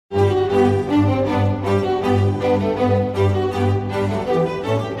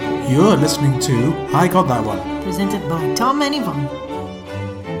You're listening to I Got That One. Presented by Tom and Yvonne.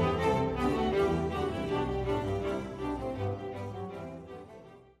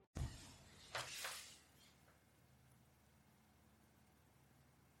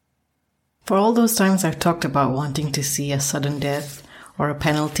 For all those times I've talked about wanting to see a sudden death or a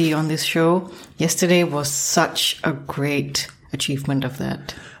penalty on this show, yesterday was such a great achievement of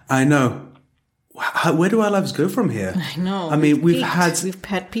that. I know. Where do our lives go from here? I know. I mean, we've peaked.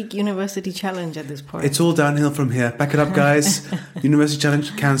 had peak University Challenge at this point. It's all downhill from here. Back it up, guys. University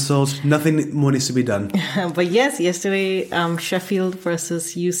Challenge cancelled. Nothing more needs to be done. But yes, yesterday, Sheffield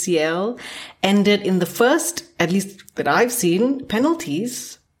versus UCL ended in the first, at least that I've seen,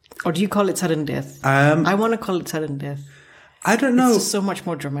 penalties. Or do you call it sudden death? I want to call it sudden death. I don't know. It's so much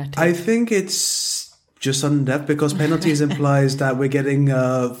more dramatic. I think it's just sudden death because penalties implies that we're getting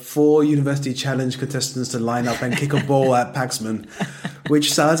 4 University Challenge contestants to line up and kick a ball at Paxman,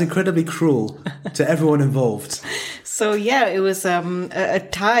 which sounds incredibly cruel to everyone involved. So yeah, it was a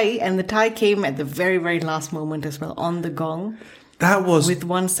tie, and the tie came at the very, very last moment as well, on the gong. That was... With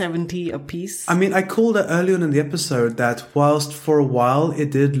 170 apiece. I mean, I called it earlier on in the episode that whilst for a while it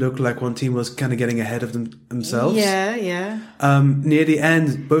did look like one team was kind of getting ahead of themselves. Yeah. Near the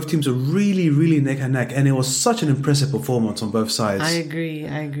end, both teams were really, really neck and neck, and it was such an impressive performance on both sides. I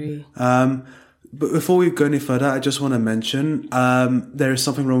agree. But before we go any further, I just want to mention there is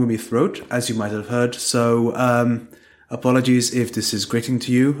something wrong with my throat, as you might have heard. So apologies if this is grating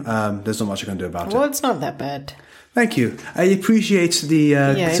to you. There's not much I can do about it. Well, it's not that bad. Thank you. I appreciate the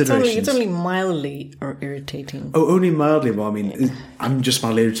considerations. It's only mildly irritating. Oh, only mildly. Well, I mean, I'm just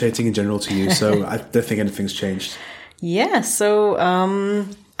mildly irritating in general to you, so I don't think anything's changed. Yeah, so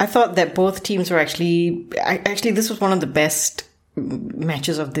I thought that both teams were actually this was one of the best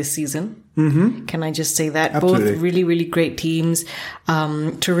matches of this season. Mm-hmm. Can I just say that? Absolutely. Both really, really great teams.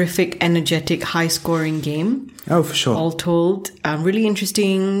 Terrific, energetic, high-scoring game. Oh, for sure. All told. Really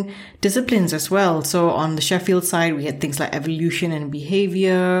interesting disciplines as well. So on the Sheffield side, we had things like evolution and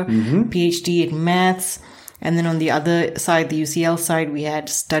behavior, PhD in maths. And then on the other side, the UCL side, we had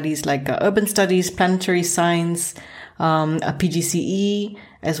studies like urban studies, planetary science, a PGCE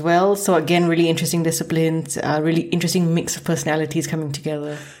as well. So again, really interesting disciplines, really interesting mix of personalities coming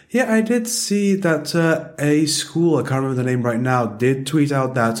together. Yeah, I did see that a school, I can't remember the name right now, did tweet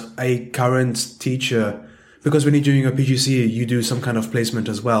out that a current teacher, because when you're doing a PGCE, you do some kind of placement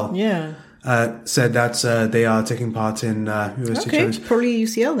as well. Yeah. Said that they are taking part in University Challenge. Okay, probably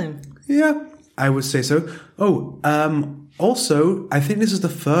UCL then. Yeah, I would say so. Oh, also, I think this is the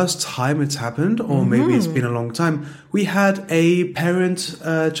first time it's happened, or maybe it's been a long time. We had a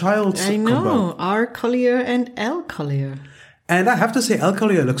parent-child I know, combo. R. Collier and L. Collier. And I have to say, L.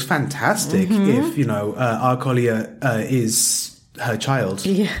 Collier looks fantastic if, R. Collier is her child.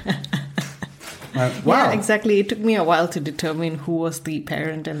 Yeah. Wow. Yeah, exactly. It took me a while to determine who was the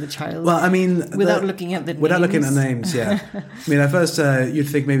parent and the child. Well, I mean... Without looking at the names. Without looking at names, yeah. I mean, at first, you'd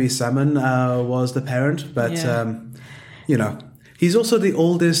think maybe Salmon was the parent, but, he's also the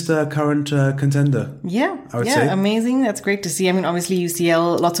oldest current contender. Yeah, I would say. Amazing. That's great to see. I mean, obviously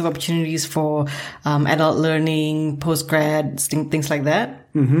UCL, lots of opportunities for adult learning, postgrad, things like that.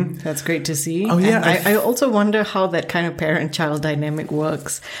 Mm-hmm. That's great to see. Oh, yeah. And I also wonder how that kind of parent-child dynamic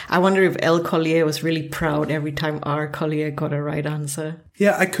works. I wonder if L. Collier was really proud every time R. Collier got a right answer.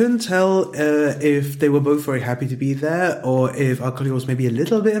 Yeah, I couldn't tell if they were both very happy to be there or if R. Collier was maybe a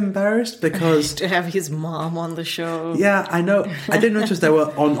little bit embarrassed because... to have his mom on the show. Yeah, I know. I didn't notice they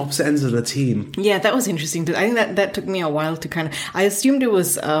were on opposite ends of the team. Yeah, that was interesting too. I think that took me a while to kind of... I assumed it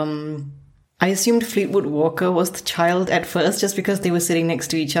was... I assumed Fleetwood Walker was the child at first just because they were sitting next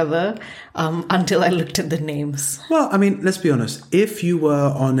to each other until I looked at the names. Well, I mean, let's be honest. If you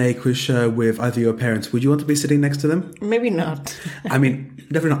were on a quiz show with either your parents, would you want to be sitting next to them? Maybe not. I mean,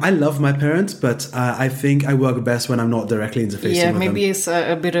 definitely not. I love my parents, but I think I work best when I'm not directly interfacing with them. Yeah, maybe it's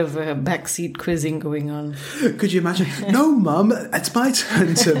a bit of a backseat quizzing going on. Could you imagine? No, Mum, it's my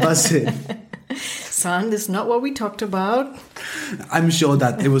turn to buzz in. Son, this is not what we talked about. I'm sure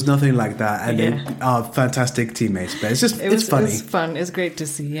that it was nothing like that, and they are fantastic teammates. But it's funny. It was fun. It's great to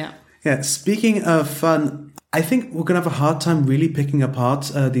see. Yeah. Yeah. Speaking of fun, I think we're gonna have a hard time really picking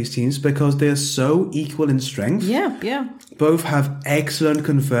apart these teams because they are so equal in strength. Yeah. Both have excellent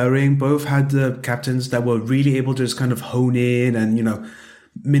conferring. Both had the captains that were really able to just kind of hone in and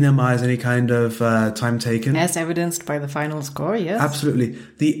minimize any kind of time taken. As evidenced by the final score, yes. Absolutely.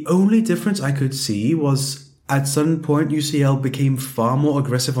 The only difference I could see was at some point UCL became far more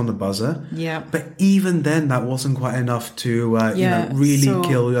aggressive on the buzzer. Yeah. But even then, that wasn't quite enough to really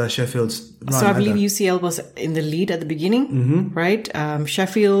kill Sheffield's run. So I believe UCL was in the lead at the beginning, right?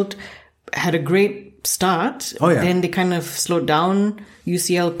 Sheffield had a great start. Oh, yeah. Then they kind of slowed down.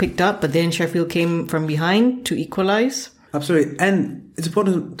 UCL picked up, but then Sheffield came from behind to equalize. Absolutely. And it's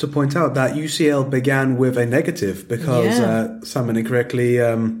important to point out that UCL began with a negative because someone incorrectly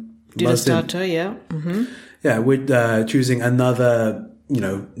did a starter, yeah. Mm-hmm. Yeah, with choosing another,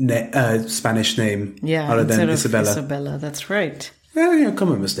 Spanish name other than Isabella. Isabella, that's right. Yeah,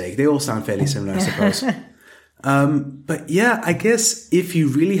 common mistake. They all sound fairly similar, I suppose. But yeah, I guess if you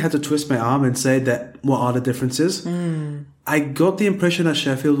really had to twist my arm and say that what are the differences, I got the impression that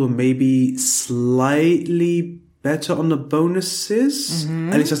Sheffield were maybe slightly better on the bonuses.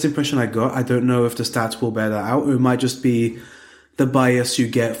 At least that's the impression I got. I don't know if the stats will bear that out, or it might just be the bias you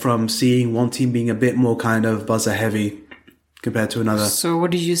get from seeing one team being a bit more kind of buzzer heavy compared to another. So what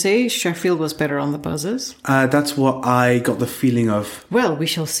did you say? Sheffield was better on the buzzers? That's what I got the feeling of. Well, we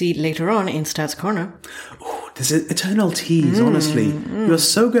shall see later on in Stats Corner. Oh, this is eternal tease, honestly. You're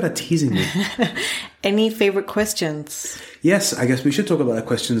so good at teasing me. Any favorite questions? Yes, I guess we should talk about the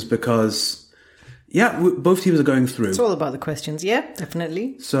questions because... Yeah, both teams are going through. It's all about the questions. Yeah,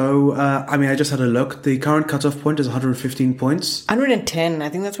 definitely. So, I just had a look. The current cutoff point is 115 points. 110. I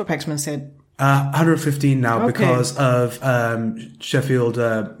think that's what Paxman said. 115 now because of Sheffield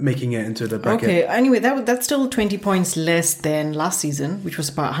making it into the bracket. Okay. Anyway, that's still 20 points less than last season, which was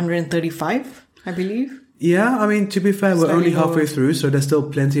about 135, I believe. Yeah, to be fair, we're only halfway through, so there's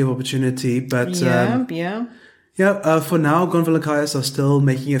still plenty of opportunity. But for now, Gonville and Caius are still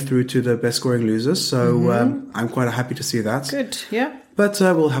making it through to the best scoring losers. So I'm quite happy to see that. Good, yeah. But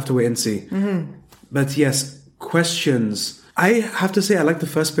we'll have to wait and see. But yes, questions. I have to say I like the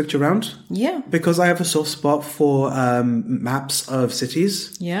first picture round. Yeah. Because I have a soft spot for maps of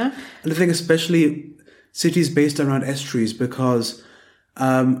cities. Yeah. And I think especially cities based around estuaries because...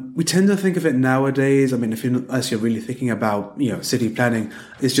 we tend to think of it nowadays. As you're really thinking about, city planning,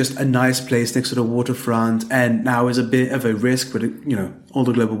 it's just a nice place next to the waterfront. And now is a bit of a risk with, all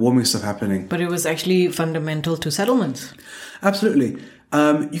the global warming stuff happening. But it was actually fundamental to settlements. Absolutely.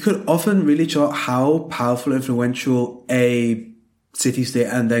 You could often really chart how powerful, influential a city-state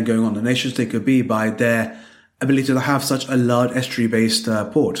and then going on a nation-state could be by their ability to have such a large estuary-based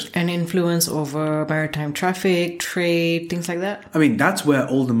port. And influence over maritime traffic, trade, things like that. That's where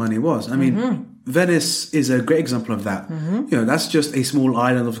all the money was. Venice is a great example of that. That's just a small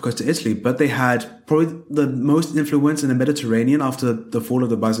island off the coast of Italy, but they had probably the most influence in the Mediterranean after the fall of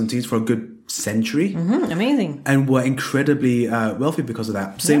the Byzantines for a good century. Amazing. And were incredibly wealthy because of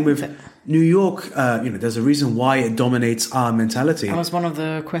that. Same with New York. There's a reason why it dominates our mentality. That was one of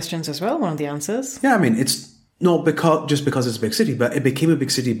the questions as well, one of the answers. Yeah, it's not just because it's a big city, but it became a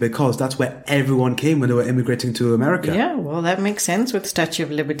big city because that's where everyone came when they were immigrating to America. Yeah, well, that makes sense with Statue of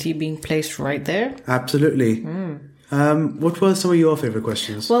Liberty being placed right there. Absolutely. What were some of your favorite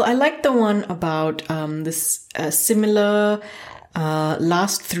questions? Well, I like the one about this similar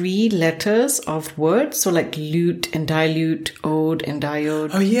last three letters of words. So like lute and dilute, ode and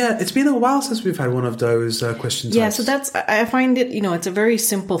diode. Oh yeah, it's been a while since we've had one of those questions. Yeah, so I find it, it's a very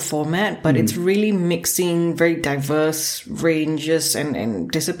simple format, but it's really mixing very diverse ranges and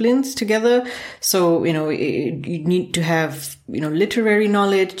disciplines together. So, you need to have, literary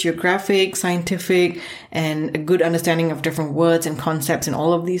knowledge, geographic, scientific, and a good understanding of different words and concepts and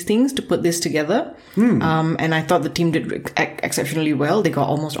all of these things to put this together. And I thought the team did exceptionally well. They got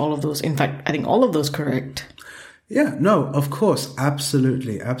almost all of those. In fact, I think all of those correct. Yeah, no, of course.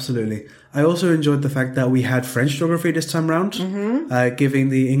 Absolutely. I also enjoyed the fact that we had French geography this time round, giving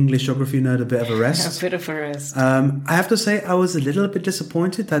the English geography nerd a bit of a rest. A bit of a rest. I have to say I was a little bit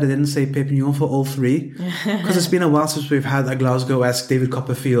disappointed that it didn't say Pépignon for all three, because it's been a while since we've had a Glasgow-esque David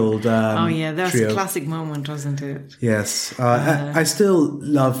Copperfield oh yeah, that was trio. a classic moment, wasn't it? Yes. I still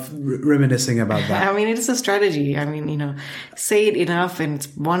love reminiscing about that. It's a strategy. Say it enough and it's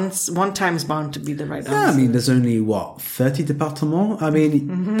one time is bound to be the right answer. Yeah, there's only, 30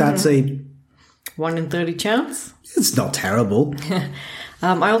 départements? That's a 1 in 30 chance. It's not terrible.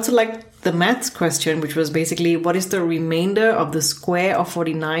 I also liked the maths question, which was basically, what is the remainder of the square of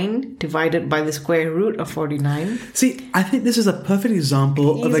 49 divided by the square root of 49? See, I think this is a perfect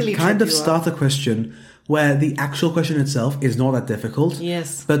example of a kind of starter question where the actual question itself is not that difficult.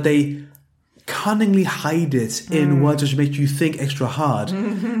 Yes. But they cunningly hide it in words which make you think extra hard.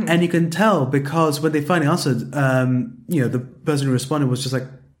 And you can tell because when they finally answered, the person who responded was just like,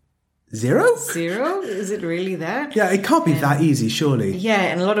 0? 0? Is it really that? Yeah, it can't be that easy, surely. Yeah,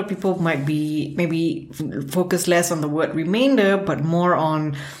 and a lot of people might be maybe focus less on the word remainder, but more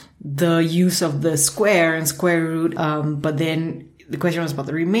on the use of the square and square root. But then the question was about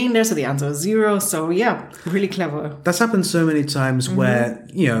the remainder, so the answer was 0. So yeah, really clever. That's happened so many times where,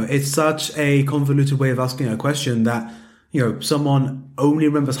 it's such a convoluted way of asking a question that, someone only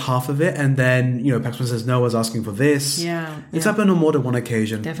remembers half of it, and then, Paxman says, no, I was asking for this. Yeah. It's happened on more than one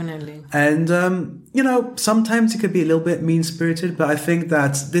occasion. Definitely. And, sometimes it could be a little bit mean-spirited, but I think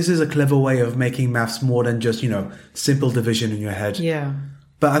that this is a clever way of making maths more than just, simple division in your head. Yeah.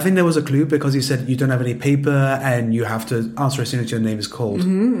 But I think there was a clue because he said you don't have any paper and you have to answer as soon as your name is called.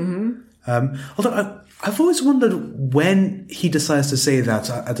 Although I've always wondered when he decides to say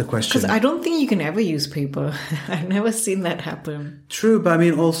that at the question. Because I don't think you can ever use paper. I've never seen that happen. True, but I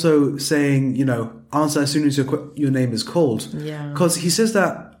mean also saying, answer as soon as your name is called. Yeah. Because he says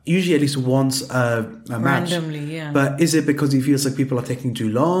that usually at least once a match. Randomly, yeah. But is it because he feels like people are taking too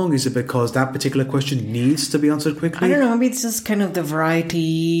long? Is it because that particular question needs to be answered quickly? I don't know. Maybe it's just kind of the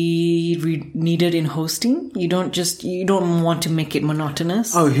variety needed in hosting. You don't want to make it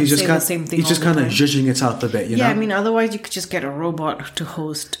monotonous. Oh, he's just kind of judging it out a bit, Yeah, I mean, otherwise you could just get a robot to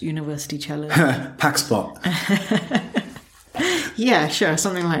host University Challenge. Paxbot. Yeah, sure,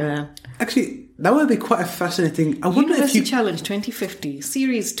 something like that. Actually, that would be quite a fascinating. I wonder University Challenge 2050,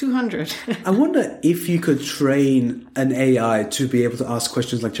 Series 200. I wonder if you could train an AI to be able to ask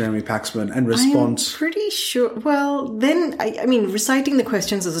questions like Jeremy Paxman and respond. I'm pretty sure. Well, then, I mean, reciting the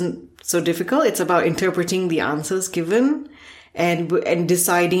questions isn't so difficult. It's about interpreting the answers given and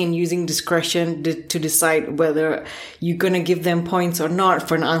deciding and using discretion to decide whether you're going to give them points or not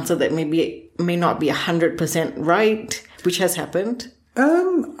for an answer that may not be 100% right, which has happened.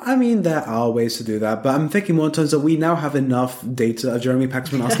 I mean, there are ways to do that, but I'm thinking more in terms of we now have enough data of Jeremy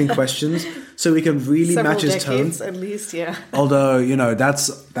Paxman asking questions, so we can really match his tone. At least, yeah. Although,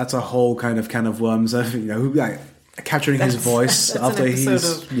 that's a whole kind of can of worms of, capturing his voice that's after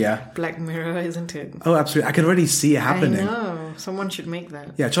he's Black Mirror, isn't it? Oh, absolutely. I can already see it happening. I know. Someone should make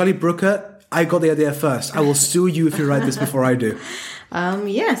that. Yeah, Charlie Brooker, I got the idea first. I will sue you if you write this before I do.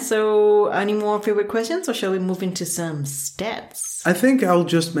 So any more favorite questions, or shall we move into some stats? I think I'll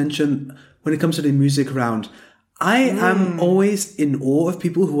just mention, when it comes to the music round, I am always in awe of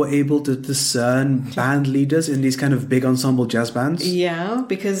people who are able to discern band leaders in these kind of big ensemble jazz bands. Yeah,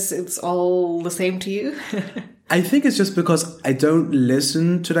 because it's all the same to you. I think it's just because I don't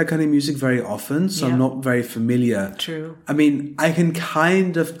listen to that kind of music very often, so I'm not very familiar. True. I mean, I can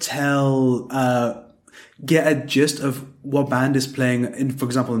kind of tell, get a gist of what band is playing in, for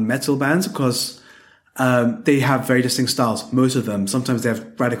example, in metal bands, because they have very distinct styles, most of them. Sometimes they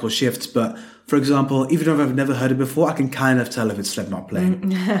have radical shifts, but for example, even if I've never heard it before, I can kind of tell if it's Slipknot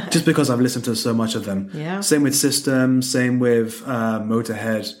playing, just because I've listened to so much of them. Yeah. Same with System, same with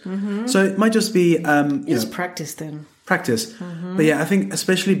Motorhead. So it might just be just practice then. Practice. But yeah, I think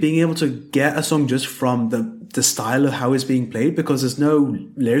especially being able to get a song just from the style of how it's being played, because there's no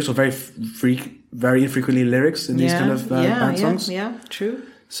lyrics, or very infrequently lyrics in these kind of band songs. Yeah, true.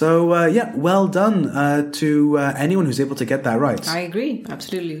 So, well done to anyone who's able to get that right. I agree,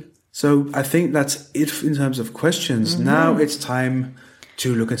 absolutely. So, I think that's it in terms of questions. Now it's time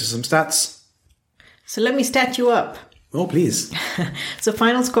to look into some stats. So, let me stat you up. Oh, please. So,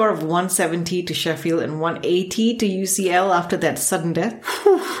 final score of 170 to Sheffield and 180 to UCL after that sudden death.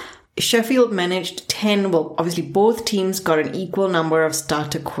 Sheffield managed 10, well, obviously both teams got an equal number of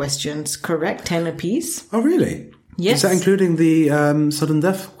starter questions correct, 10 apiece. Oh, really? Yes. Is that including the sudden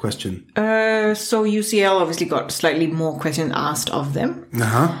death question? So UCL obviously got slightly more questions asked of them.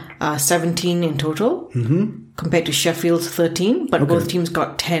 17 in total, compared to Sheffield's 13, but both teams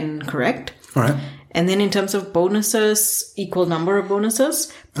got 10 correct. All right. And then in terms of bonuses, equal number of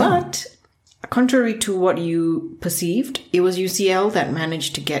bonuses, but contrary to what you perceived, it was UCL that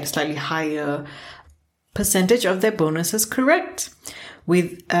managed to get slightly higher percentage of their bonuses correct.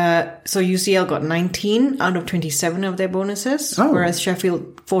 With so UCL got 19 out of 27 of their bonuses, whereas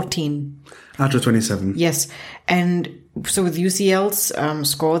Sheffield 14 out of 27. Yes, and so with UCL's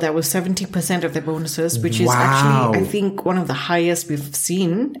score, that was 70% of their bonuses, which is actually, I think, one of the highest we've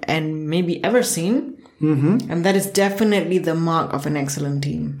seen and maybe ever seen. And that is definitely the mark of an excellent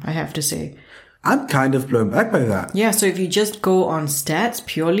team, I have to say. I'm kind of blown back by that. Yeah, so if you just go on stats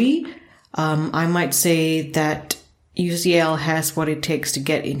purely, I might say that UCL has what it takes to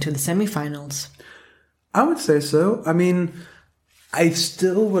get into the semifinals. I would say so. I mean, I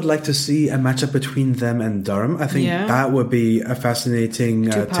still would like to see a matchup between them and Durham. I think that would be a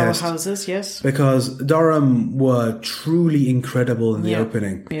fascinating Two test. powerhouses, yes. Because Durham were truly incredible in the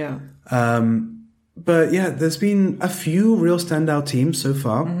opening. Yeah. But yeah, there's been a few real standout teams so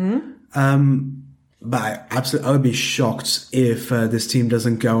far. But I would be shocked if this team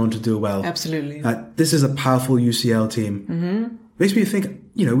doesn't go on to do well. Absolutely. This is a powerful UCL team. Makes me think,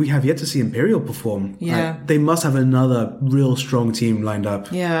 we have yet to see Imperial perform. Yeah. They must have another real strong team lined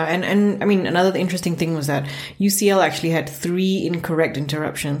up. Yeah, and I mean, another interesting thing was that UCL actually had 3 incorrect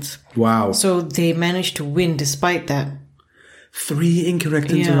interruptions. Wow. So they managed to win despite that. 3 incorrect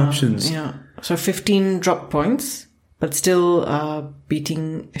interruptions. Yeah. So 15 drop points, but still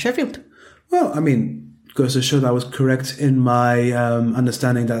beating Sheffield. Well, I mean, goes to show that I was correct in my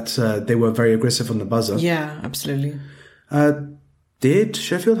understanding that they were very aggressive on the buzzer. Yeah, absolutely. Did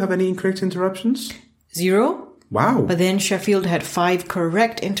Sheffield have any incorrect interruptions? 0. Wow. But then Sheffield had 5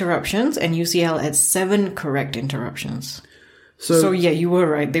 correct interruptions and UCL had 7 correct interruptions. So yeah, you were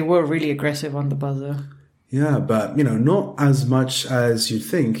right. They were really aggressive on the buzzer. Yeah, but, not as much as you'd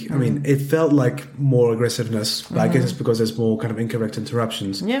think. I mean, it felt like more aggressiveness, but I guess it's because there's more kind of incorrect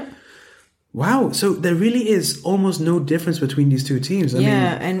interruptions. Yeah. Wow, so there really is almost no difference between these two teams. I mean,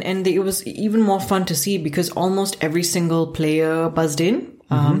 and it was even more fun to see because almost every single player buzzed in.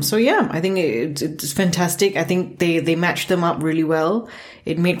 So yeah, I think it's fantastic. I think they matched them up really well.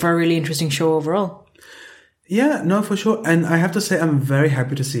 It made for a really interesting show overall. Yeah, no, for sure. And I have to say, I'm very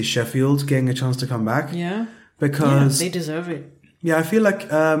happy to see Sheffield getting a chance to come back. Yeah. Because they deserve it. Yeah, I feel like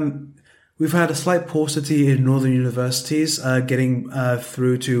we've had a slight paucity in northern universities getting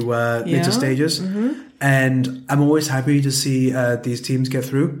through to later stages. And I'm always happy to see these teams get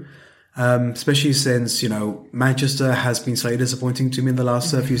through, especially since, Manchester has been slightly disappointing to me in the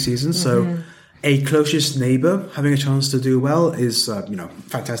last few seasons. So a closest neighbour having a chance to do well is,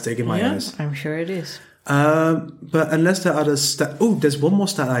 fantastic in my eyes. I'm sure it is. But unless there are other there's one more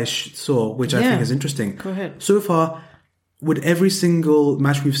stat I saw, which I think is interesting. Go ahead. So far, with every single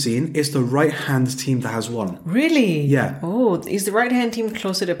match we've seen, it's the right-hand team that has won. Really? Yeah. Oh, is the right-hand team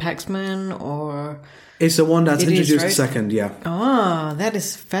closer to Paxman or? It's the one that's introduced second, yeah. Oh, that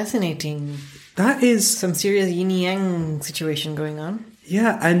is fascinating. That is some serious yin-yang situation going on.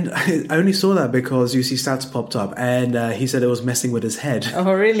 Yeah, and I only saw that because UC Stats popped up and he said it was messing with his head.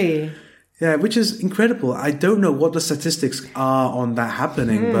 Oh, really? Yeah, which is incredible. I don't know what the statistics are on that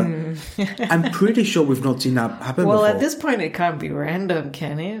happening, but I'm pretty sure we've not seen that happen before. Well, at this point, it can't be random,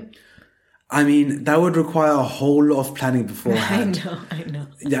 can it? I mean, that would require a whole lot of planning beforehand. I know.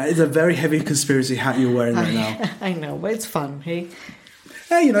 Yeah, it's a very heavy conspiracy hat you're wearing right now. I know, but it's fun, hey?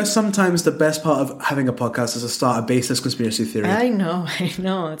 Hey, sometimes the best part of having a podcast is to start a baseless conspiracy theory. I know.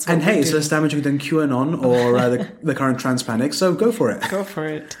 It's and hey, it's less damaging than QAnon or the current trans panic, so go for it. Go for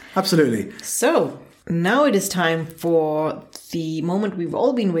it. Absolutely. So, now it is time for the moment we've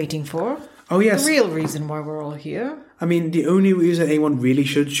all been waiting for. Oh, yes. The real reason why we're all here. I mean, the only reason anyone really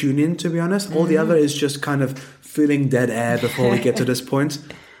should tune in, to be honest. All the other is just kind of feeling dead air before we get to this point.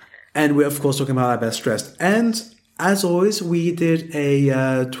 And we're, of course, talking about our best dressed. And as always, we did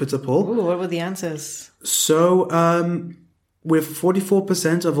a Twitter poll. Ooh, what were the answers? So, with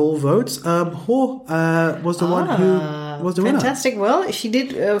 44% of all votes, Ho was the one who was the winner. Fantastic. Well, she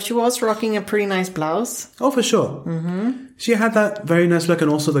did. She was rocking a pretty nice blouse. Oh, for sure. Mm-hmm. She had that very nice look, and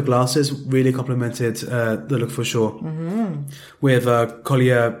also the glasses really complemented the look for sure. Mm-hmm. With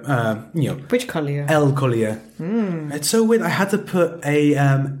Collier, Which Collier? L. Collier. Mm. It's so weird. I had to put a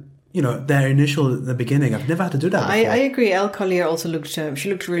their initial at the beginning. I've never had to do that before. I agree. Elle Collier also looked, she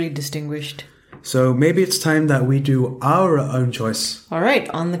looked really distinguished. So maybe it's time that we do our own choice. All right.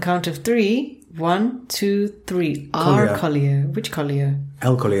 On the count of 3. 1, 2, 3. Collier. R. Collier. Which Collier?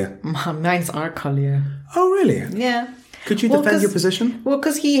 Elle Collier. Mine's R. Collier. Oh, really? Yeah. Could you defend your position? Well,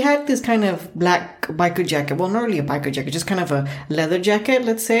 because he had this kind of black biker jacket. Well, not really a biker jacket, just kind of a leather jacket,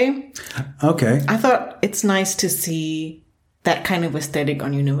 let's say. Okay. I thought it's nice to see that kind of aesthetic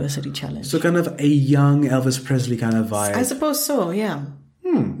on University Challenge. So kind of a young Elvis Presley kind of vibe. I suppose so, yeah.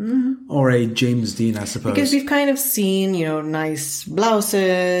 Mm-hmm. Or a James Dean, I suppose. Because we've kind of seen, nice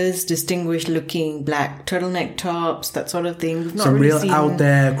blouses, distinguished looking black turtleneck tops, that sort of thing. We've not Some really real seen out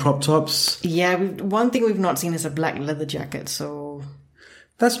there crop tops. Yeah, one thing we've not seen is a black leather jacket, so...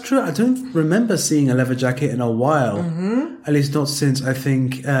 That's true. I don't remember seeing a leather jacket in a while. Mm-hmm. At least not since, I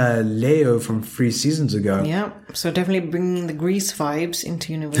think, Leo from 3 seasons ago. Yeah, so definitely bringing the Grease vibes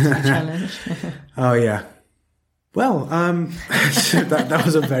into University Challenge. Oh, yeah. Well, that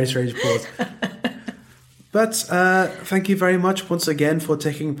was a very strange pause. But thank you very much once again for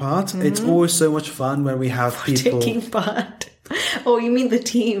taking part. Mm-hmm. It's always so much fun when we have people... Taking part. Oh, you mean the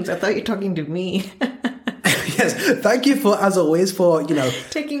teams? I thought you were talking to me. Yes, thank you for, as always, for,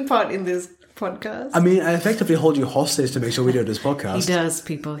 Taking part in this podcast. I mean, I effectively hold you hostage to make sure we do this podcast. He does,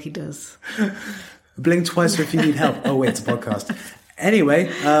 people. He does. Blink twice if you need help. Oh, wait, it's a podcast.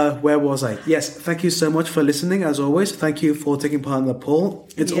 Anyway, where was I? Yes, thank you so much for listening, as always. Thank you for taking part in the poll.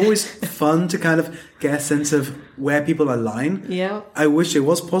 It's always fun to kind of get a sense of where people align. Yeah. I wish it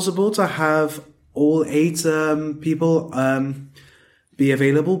was possible to have all 8 people be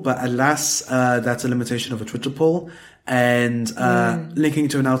available, but alas, that's a limitation of a Twitter poll. And linking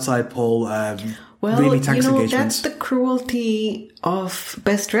to an outside poll really tanks engagement. That's the cruelty of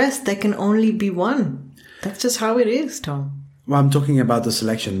Best Dressed. There can only be one. That's just how it is, Tom. Well, I'm talking about the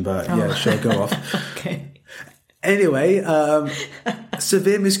selection, but yeah, sure, go off. Okay. Anyway,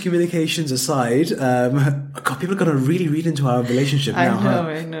 severe miscommunications aside, God, people are going to really read into our relationship now.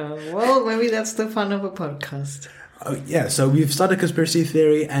 I know. Well, maybe that's the fun of a podcast. Yeah, so we've started conspiracy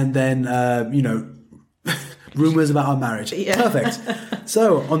theory and then, rumors about our marriage. Yeah. Perfect.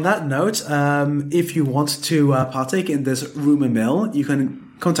 So, on that note, if you want to partake in this rumor mill, you can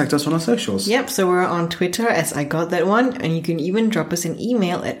contact us on our socials. Yep, so we're on Twitter as I Got That One, and you can even drop us an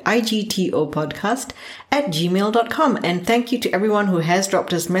email at igtopodcast@gmail.com. And thank you to everyone who has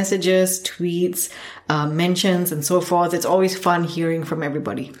dropped us messages, tweets, mentions, and so forth. It's always fun hearing from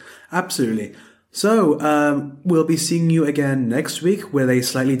everybody. Absolutely. So, we'll be seeing you again next week with a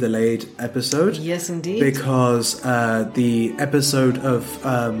slightly delayed episode. Yes, indeed. Because the episode of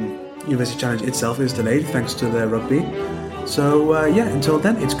University Challenge itself is delayed thanks to the rugby. So, until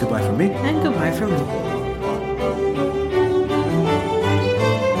then, it's goodbye from me. And goodbye from me.